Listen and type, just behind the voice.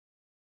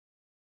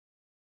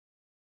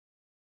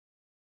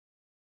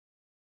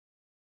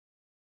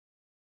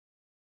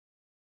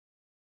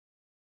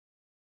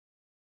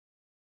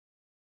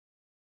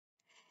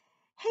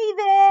Hey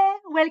there,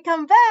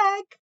 welcome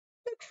back.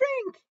 Look,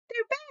 Frank,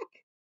 they're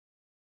back.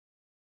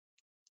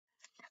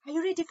 Are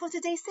you ready for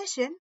today's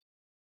session?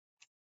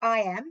 I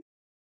am.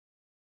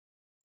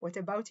 What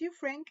about you,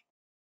 Frank?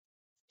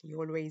 He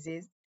always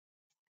is.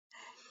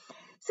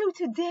 So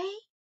today,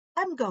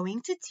 I'm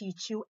going to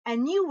teach you a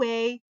new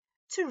way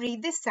to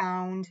read the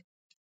sound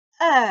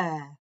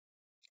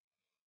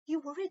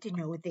You already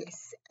know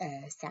this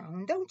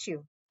sound, don't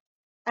you?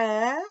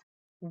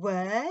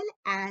 Whirl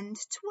and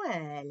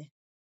twirl.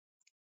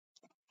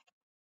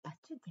 But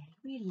today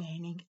we're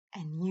learning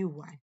a new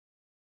one.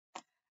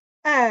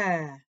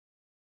 Uh,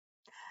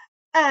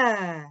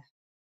 uh,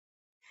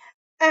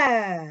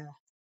 uh.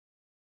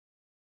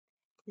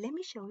 Let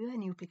me show you a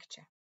new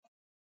picture.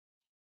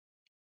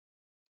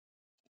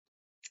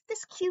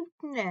 This cute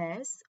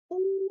nurse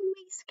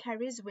always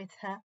carries with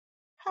her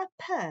her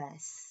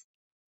purse.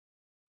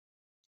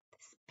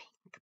 This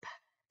pink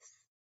purse.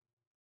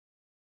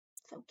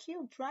 So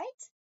cute,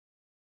 right?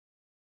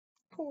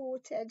 Poor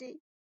Teddy.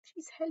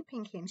 She's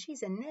helping him.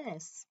 She's a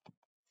nurse.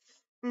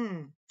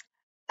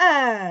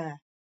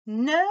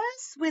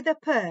 Nurse with a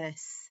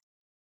purse.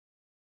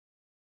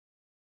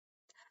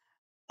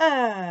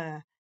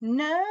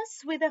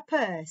 Nurse with a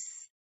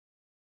purse.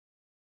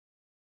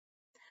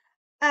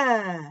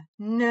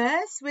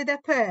 Nurse with a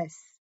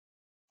purse.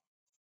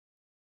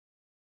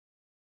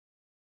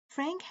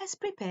 Frank has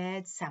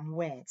prepared some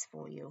words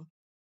for you.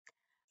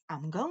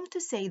 I'm going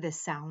to say the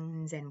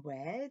sounds and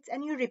words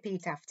and you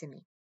repeat after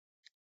me.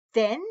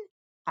 Then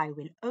I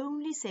will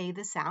only say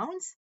the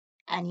sounds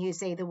and you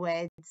say the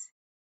words.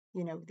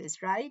 You know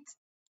this, right?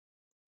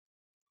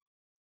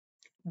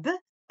 Burn.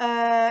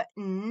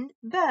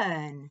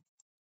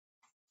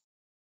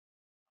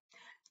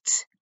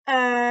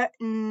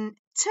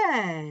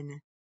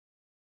 Turn.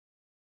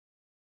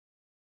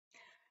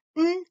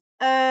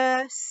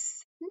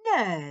 Nurse.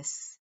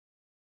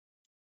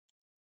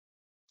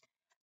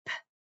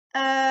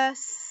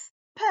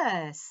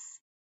 Purse.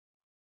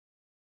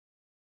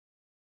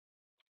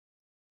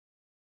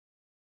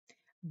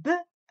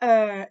 Burn.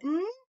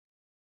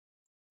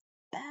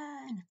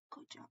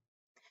 Good job.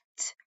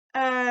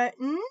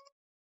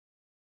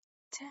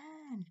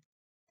 Turn.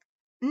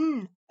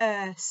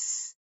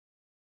 Nurse.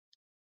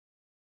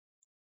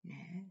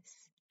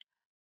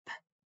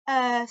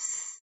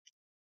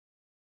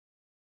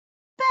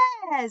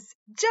 Bears.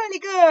 Jolly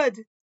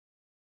good.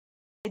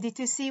 Ready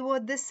to see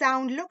what the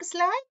sound looks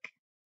like?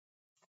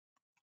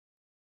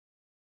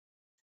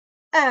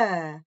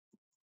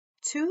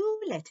 2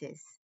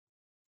 letters.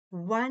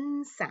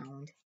 1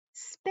 sound.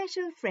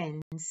 Special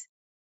friends.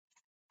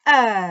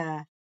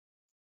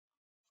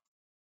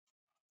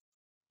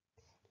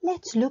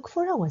 Let's look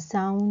for our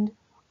sound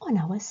on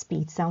our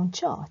speed sound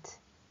chart.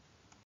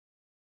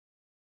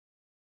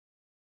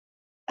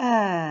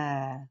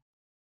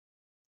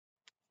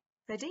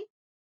 Ready?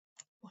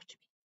 Watch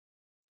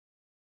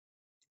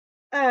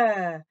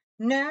me.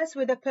 Nurse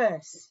with a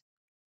purse.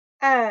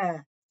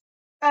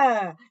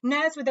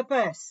 Nurse with a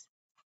purse.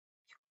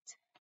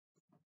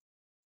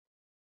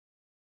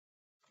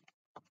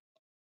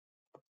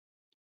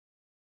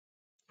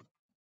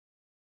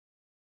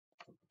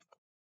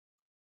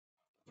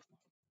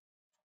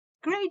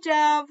 Great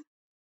job!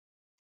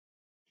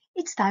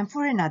 It's time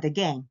for another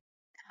game.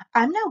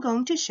 I'm now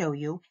going to show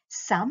you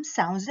some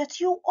sounds that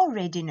you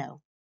already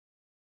know.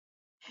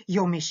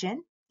 Your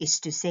mission is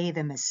to say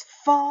them as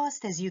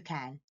fast as you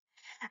can.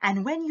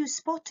 And when you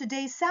spot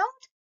today's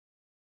sound,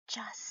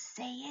 just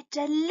say it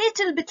a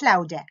little bit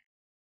louder.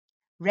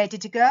 Ready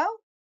to go?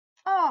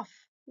 Off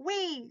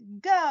we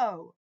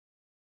go!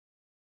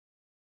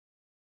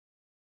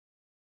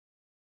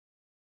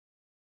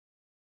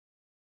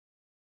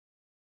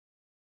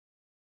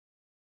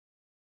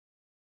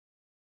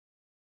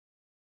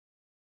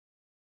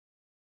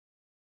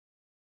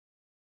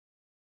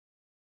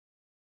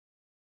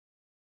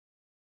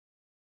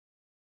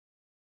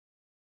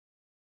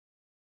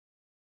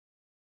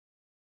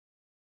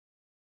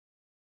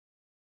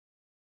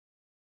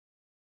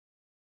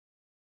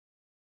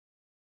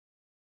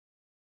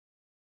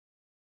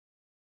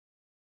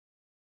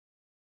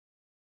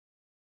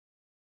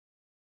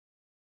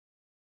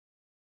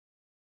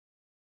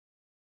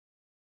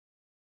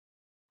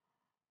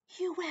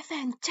 You were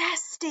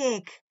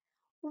fantastic!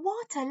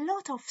 What a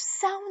lot of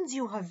sounds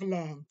you have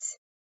learned!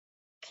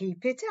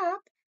 Keep it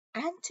up,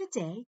 and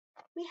today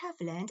we have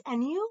learned a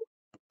new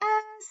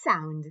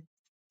sound.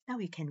 Now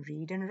you can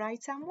read and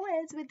write some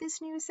words with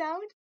this new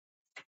sound.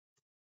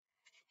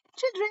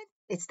 Children,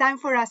 it's time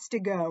for us to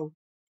go.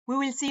 We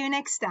will see you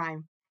next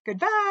time.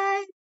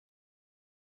 Goodbye!